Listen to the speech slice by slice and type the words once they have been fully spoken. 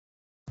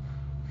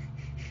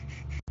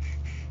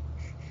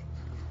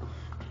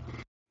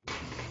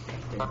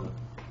Alright.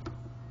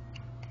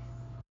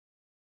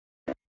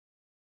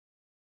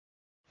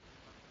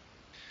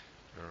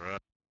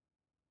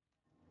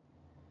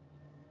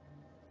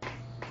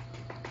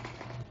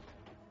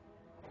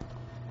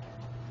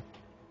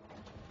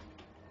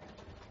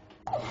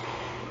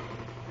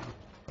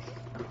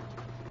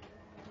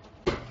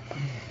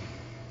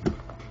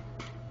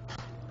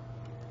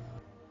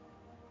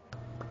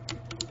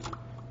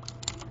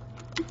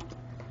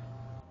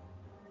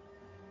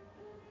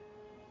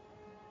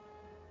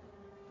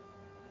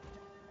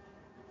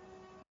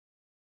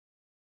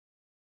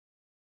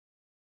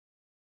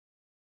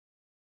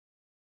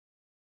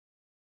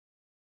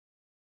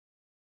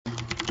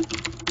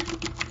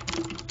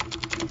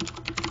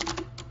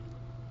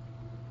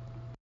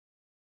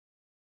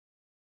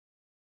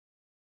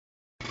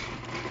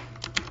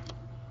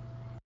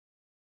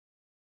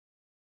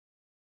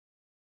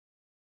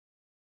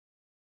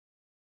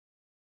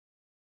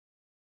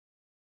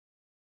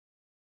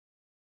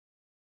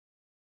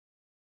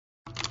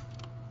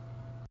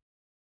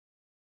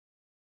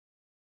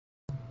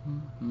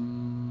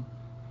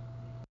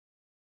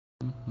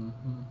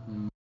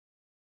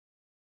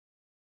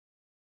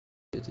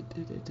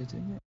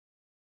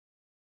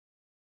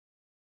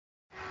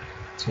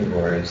 Two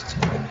warriors, two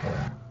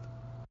midfield.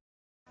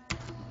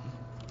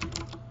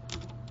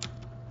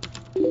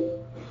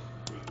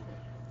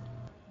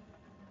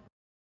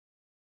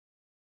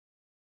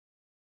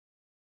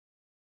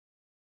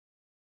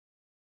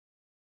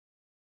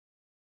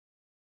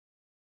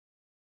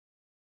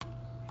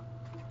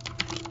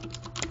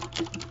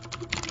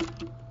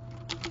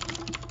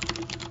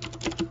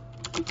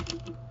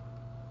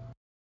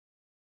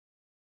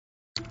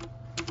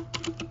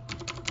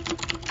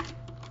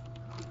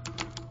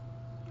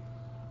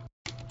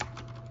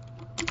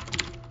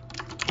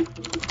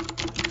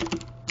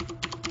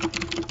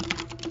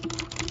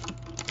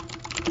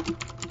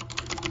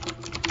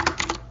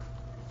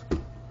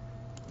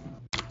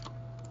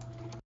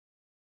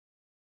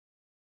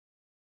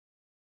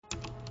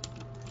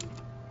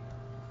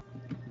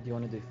 Do you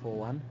want to do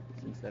 4-1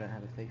 since they don't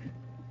have a thief?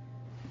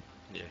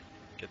 Yeah,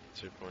 get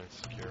the 2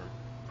 points, secure them.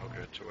 I'll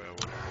go to our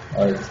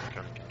one.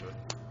 Come and do it.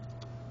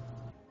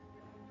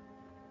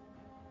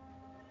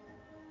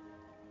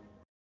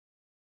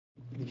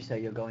 Did you say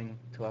you're going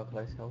to our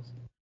close hills?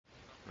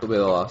 It'll be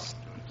the last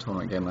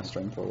tournament game I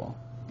stream for a while.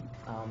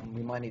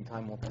 We might need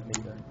time warp at mid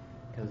though,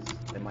 because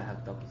they might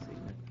have double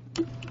signal.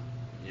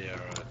 Yeah,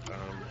 alright.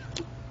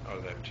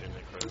 Oh, they have too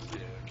many close.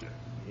 Yeah, okay.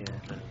 Yeah.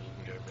 Okay,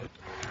 you can go mid.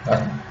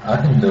 I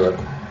can do it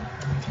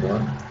if you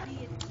want.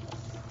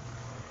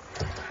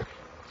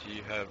 Do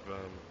you have,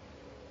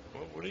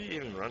 what are you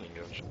even running,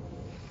 Gunch?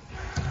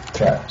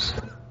 Traps.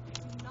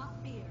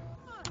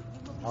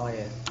 Oh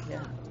yeah,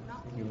 yeah.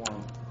 If you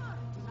want.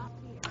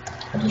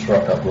 I'll just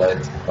rock up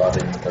blades and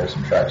party and throw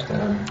some traps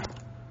down.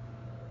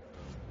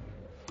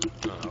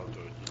 No, I'll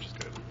do it. You just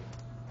go.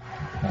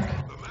 Okay.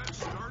 The match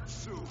starts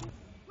soon.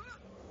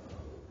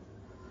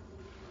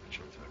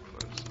 Sure, it's that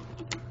close.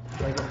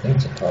 I think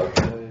it's a target.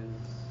 Those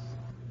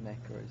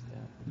macros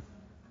down.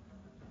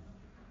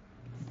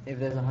 If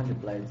there's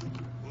 100 blades,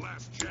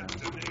 Last chance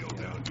to nail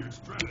down your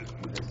strategy.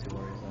 those two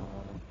warriors are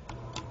harder.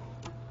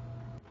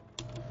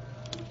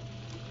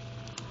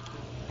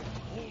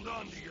 Hold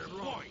on to your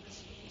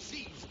points.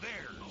 Seize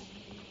theirs.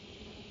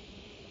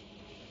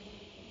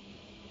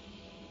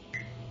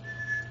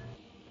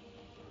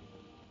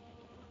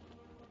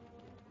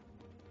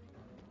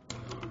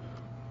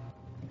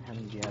 How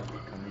many do you have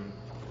coming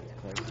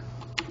close?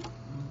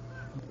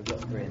 We've got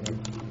 3 in there.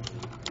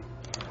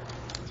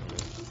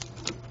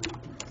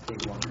 See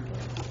one.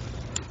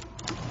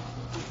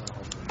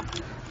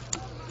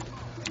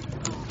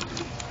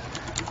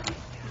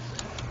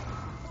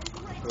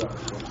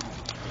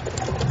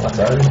 What's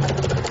that?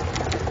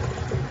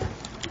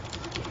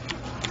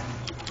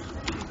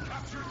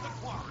 Captured the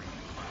quarry.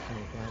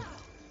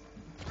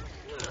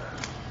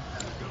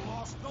 You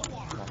lost the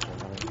water.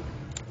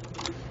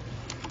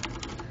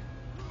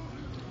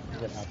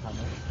 Is it our time?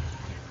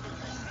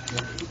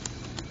 Yeah.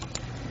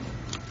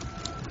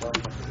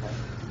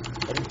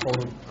 What is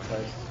forward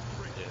close?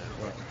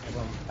 Yeah, Yeah,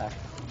 everyone's back.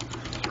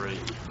 3.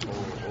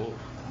 Oh.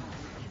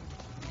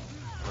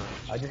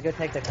 I just go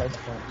take the close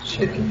point.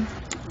 Chicken.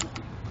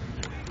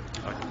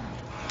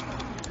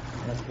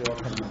 Unless we all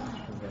come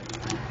from there.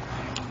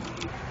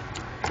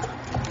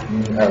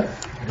 You have,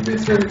 it'll be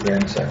through here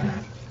in a second.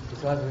 This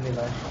guy's really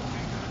low.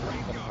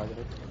 Got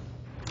targeted.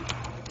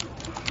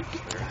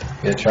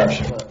 Yeah, trap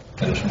should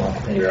finish him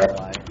off. You're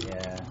up.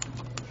 Yeah.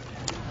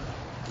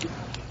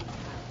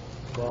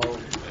 Well,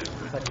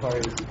 looks like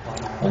Corey's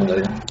fine. I'm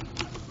ready.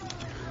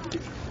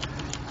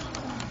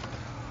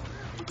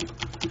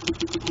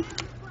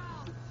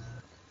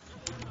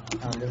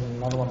 There's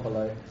another one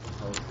below.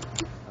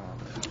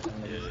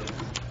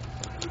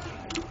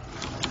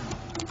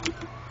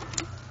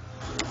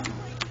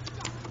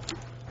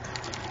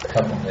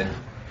 Couple mid.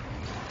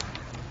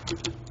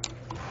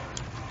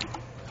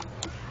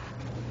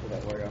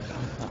 That warrior off.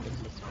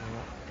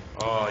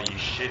 Oh, you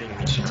shitting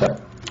me. She's up.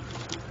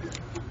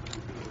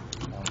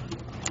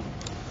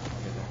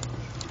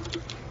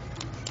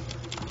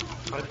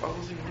 I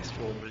was in this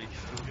one, but he can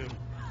still go.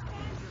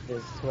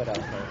 There's two at our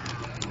place.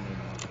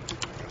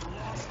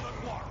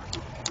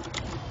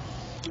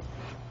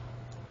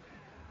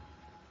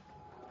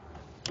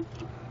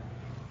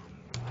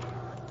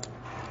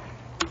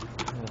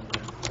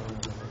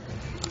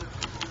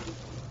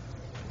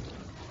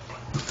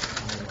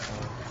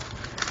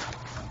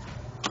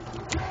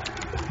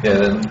 Yeah,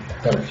 then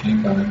got a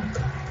few coming.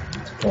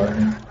 It's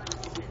boring.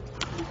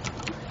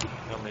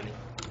 How many?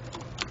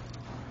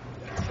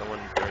 Can someone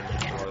go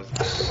and neutralize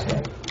this?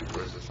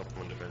 Or is there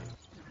someone defend?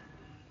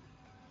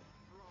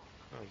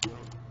 Oh, it's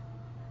not.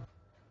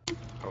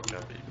 Okay,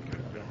 but you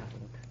can go.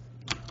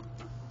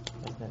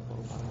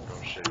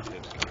 Oh shit,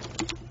 team's coming.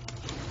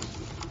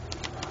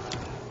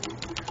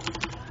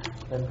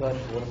 They've got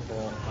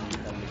waterfall on the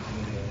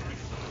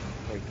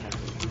very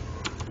campus.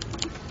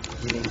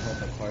 You need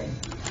help at quarry?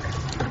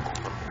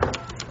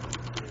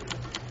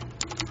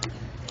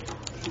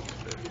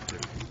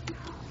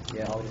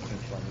 Yeah, I'll just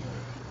finish one.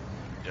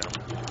 Down.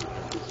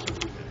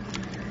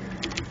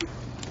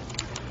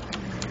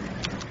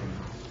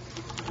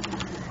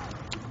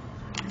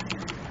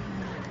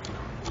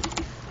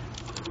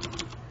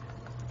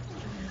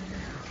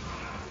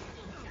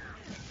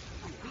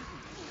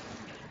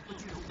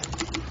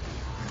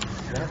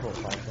 Waterfall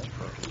fight,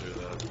 I can do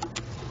that.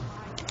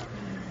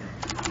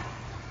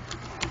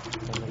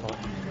 there's a lot.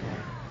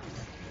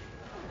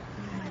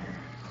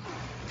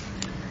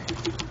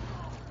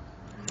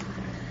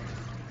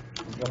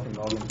 I'm dropping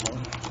Northern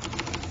Point.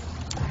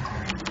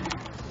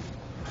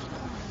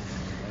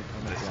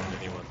 They send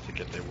anyone to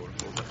get their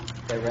waterfall back.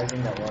 They're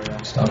raising that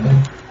warrior.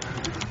 Stumping.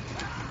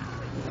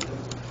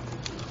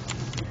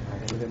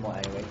 There's a bit more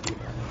AoE.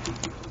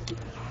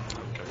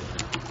 Okay.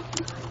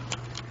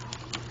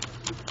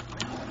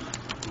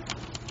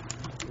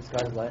 This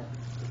guy's low.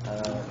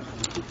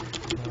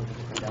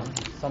 Down.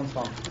 Some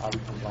stomp. I'm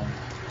blind.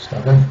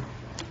 Stumping.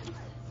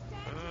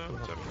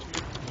 What's happened to me?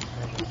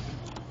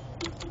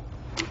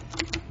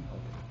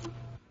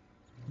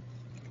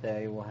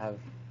 They will have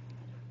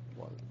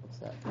what's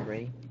that?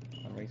 3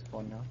 on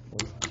respawn now.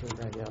 There's 2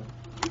 right now.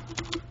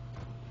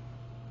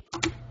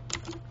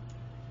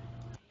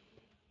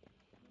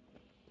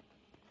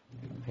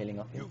 I'm healing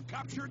up here. You've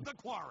captured the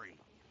quarry.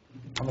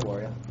 I'm a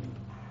warrior.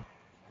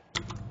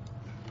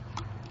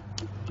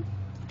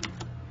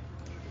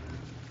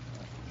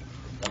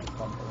 That's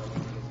fun for me.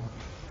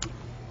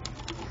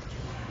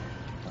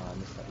 I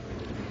missed that.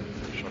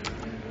 Shot.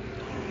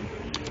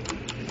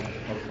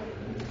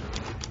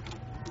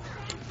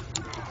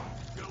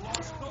 You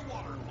lost the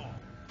waterfall.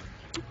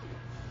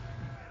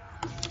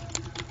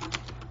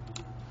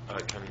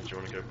 Cunning, do you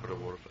want to go put a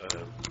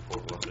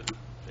portal up at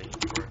me?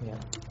 Yeah.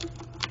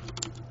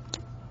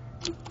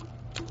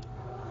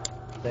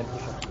 Then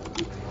push up.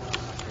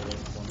 That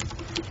next one as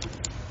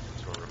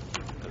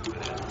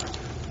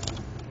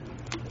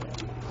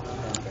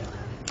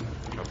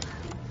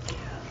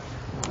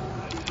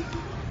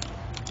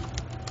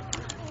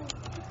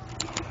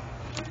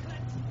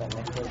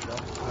well.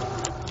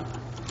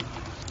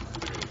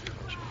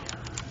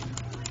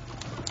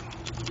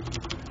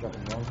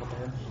 Dropping one top of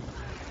him.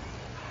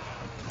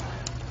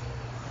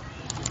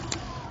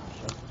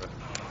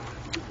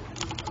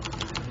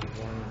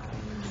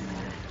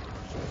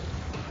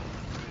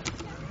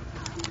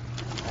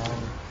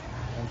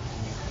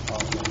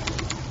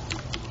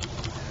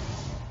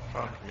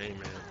 Fuck me, man.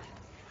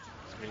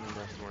 It's mean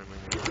that's why I'm in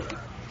there.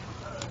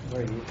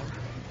 Where are you?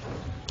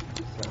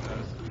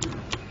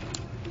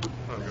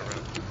 Oh, go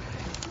around.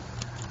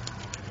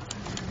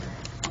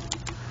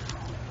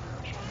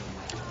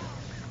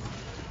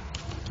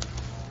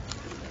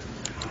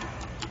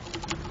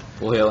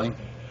 Full healing.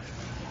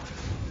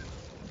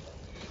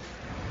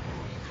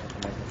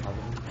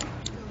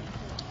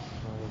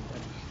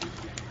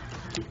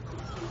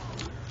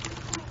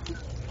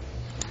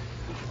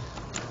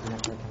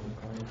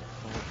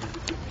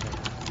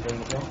 There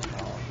you go.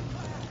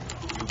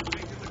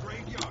 Into the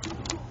graveyard.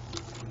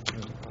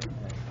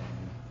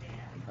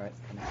 Alright,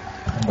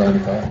 I'm going to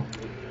call.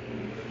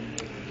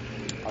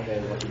 I'll go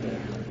watch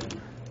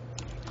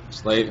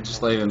the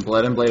Just leave him.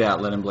 Let him bleed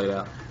out. Let him bleed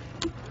out.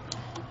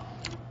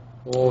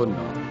 Or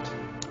not.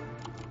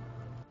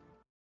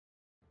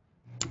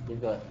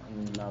 You've got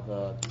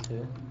another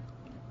 2.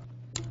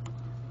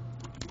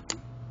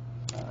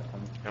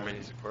 Coming. How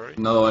many's a quarry?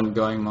 Another one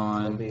going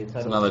mine. It'll be a It's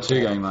total another of 2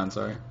 4. going mine,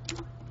 sorry.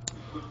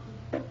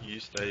 You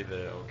stay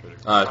there, I'll go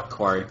to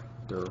Quarry.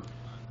 Durr.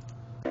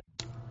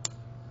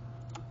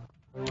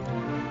 Bring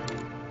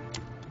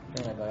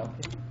that guy up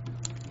here.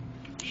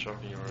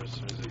 shopping or as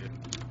soon as I get.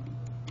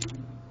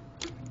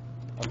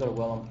 I've got a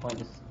well on point,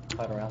 just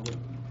fight around it.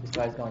 This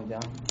guy's going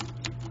down.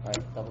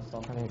 Alright, double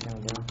stomp. I think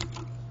coming down.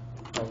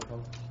 Double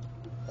stomp.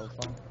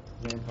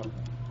 He's in top.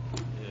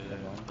 Yeah, I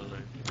don't know.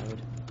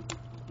 Good.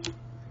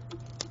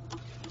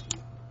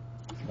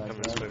 This guy's Come and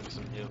low. smoke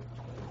some heal.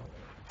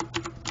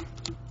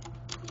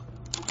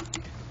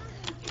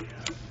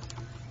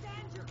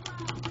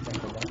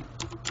 Second down.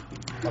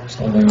 I'm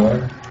standing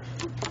away.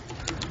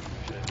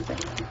 Okay.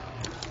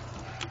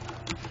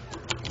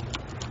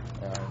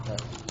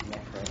 That's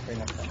neck, right? 3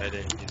 knock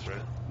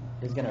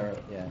He's gonna,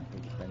 yeah, he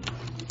just went.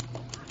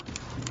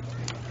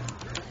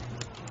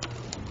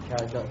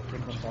 Charlie got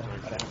quickness up, I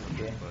don't have to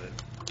fear.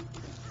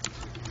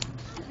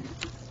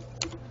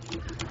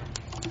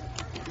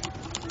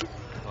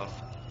 Last.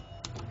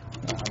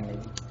 I'm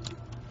leaving.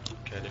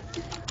 Okay, dude.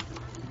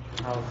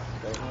 How's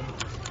Gohan?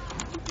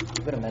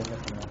 You've got a Mesmer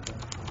coming up there.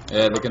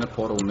 Yeah, they're gonna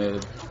portal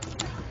mid.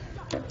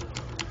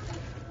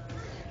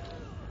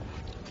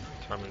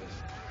 Time it is.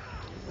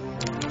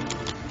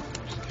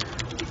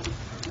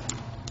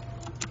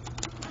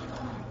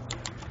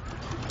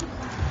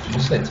 Did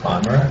you say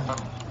timer?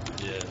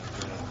 Yeah.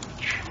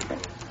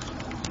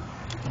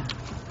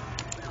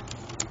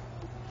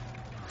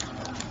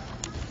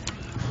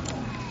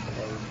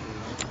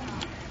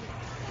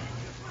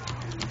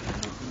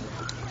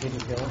 Did you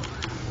kill it?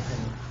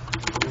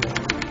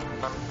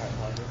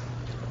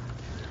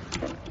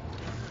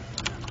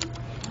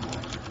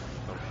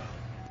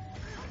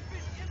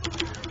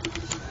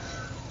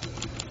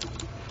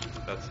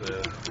 That's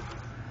it.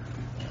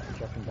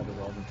 Dropping double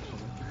rolls into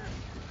something.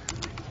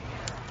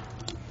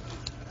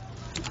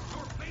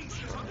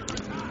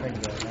 Bring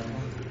it down.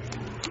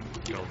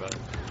 Going back.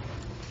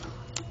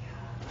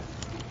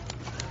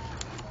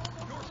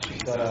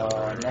 Got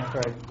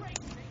Necro.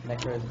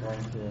 Necro is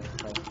going to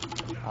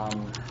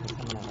there's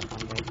someone on the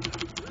front gate.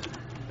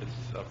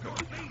 It's up.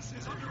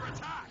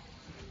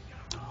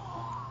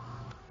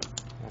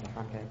 On the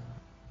front gate.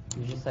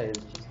 You just say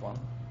it's just one.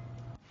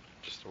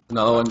 Just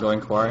Another one going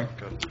quarry.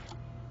 Good.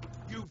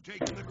 You've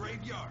taken the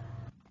graveyard.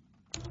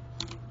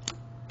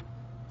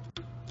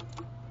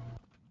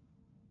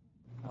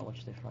 I'll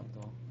watch their front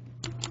door.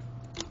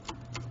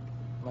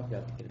 Might be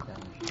able to get it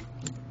down.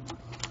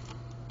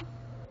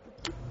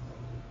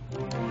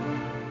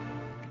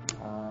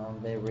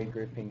 They're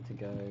regrouping to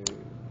go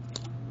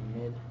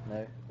mid.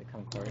 No, they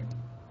come quarry.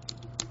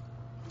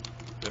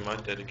 They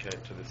might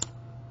dedicate to this.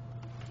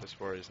 This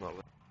warrior's not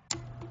left.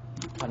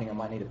 Hunting, I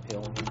might need a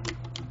pill.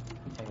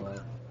 Take a lot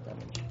of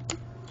damage.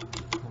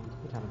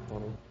 Down to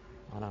 40.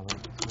 Oh no,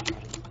 wait.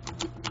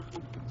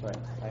 Sorry,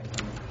 like,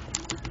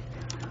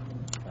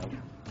 I'm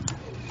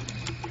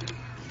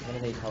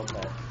gonna need help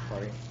there.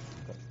 Sorry.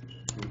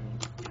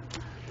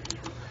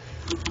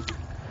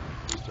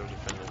 Still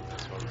defending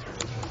this one.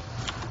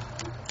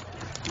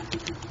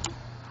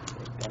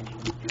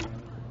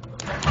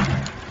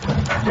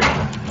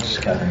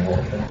 Scattering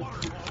warfare.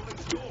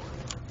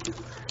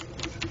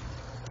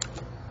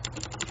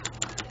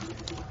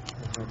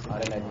 I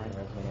don't know if you can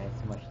resonate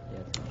too much.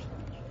 Yeah, too much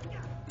damage.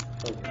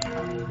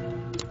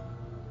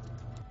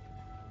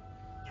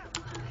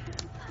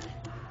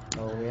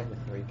 Oh, we have the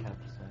 3 cap,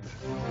 so.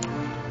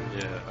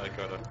 Yeah, I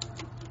got a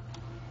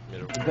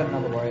middle. We've got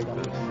another warrior on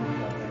this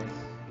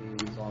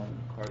who's on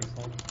quarry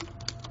side.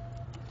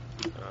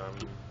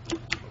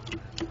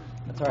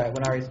 That's alright,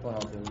 when I respawn,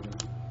 I'll deal with him.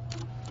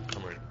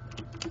 I'm ready.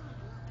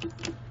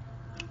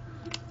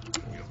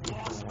 You've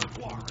lost the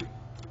quarry.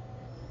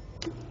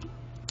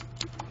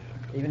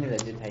 Even if they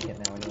did take it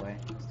now anyway,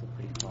 it's still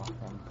pretty far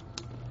from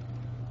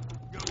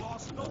You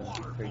lost the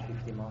water.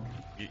 350 mark.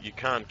 You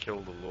can't kill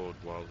the Lord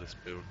while this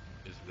build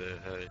is there,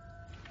 hey?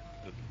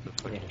 The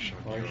fucking shock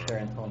Or you sure are.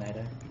 and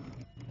Tornado.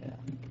 Yeah.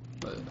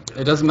 But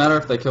it doesn't matter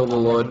if they kill the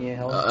Lord Revenue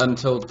health.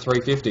 until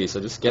 350, so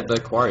just get the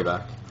quarry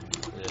back.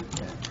 Yeah.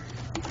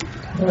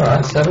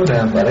 Alright, settle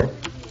down, buddy.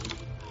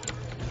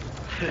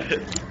 That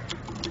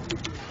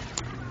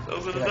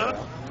wasn't Yeah,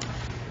 enough?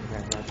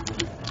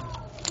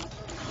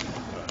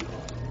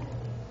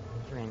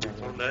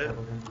 Tornado?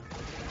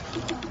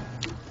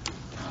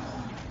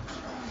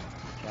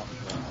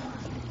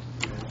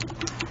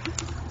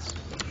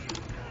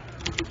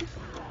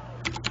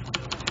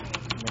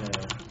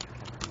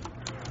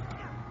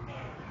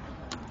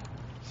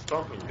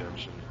 Stop him,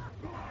 Genshin.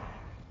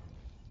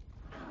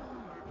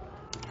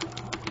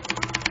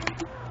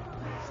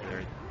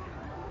 Snary.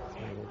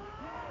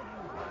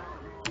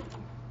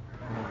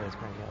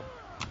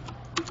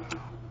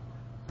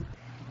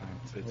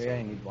 We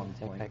only need 1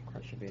 point.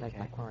 That should be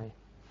okay.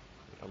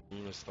 I'm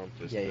gonna stomp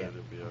this, Yeah, but yeah.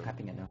 it'll be I'm over.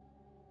 capping it now.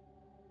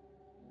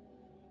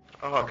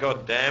 Oh,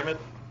 god damn it!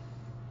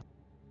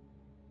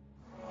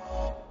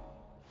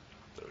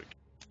 There we go.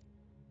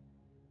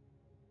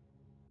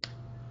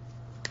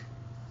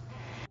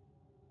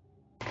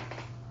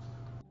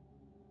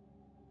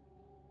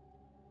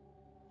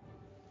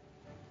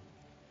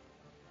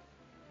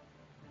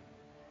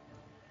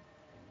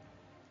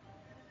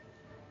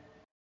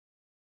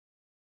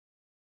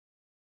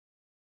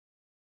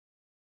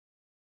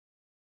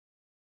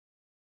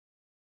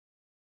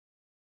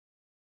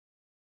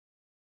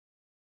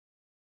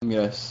 I'm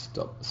gonna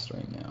stop the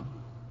stream now.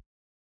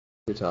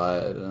 Too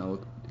tired and I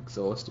look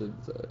exhausted,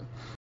 so.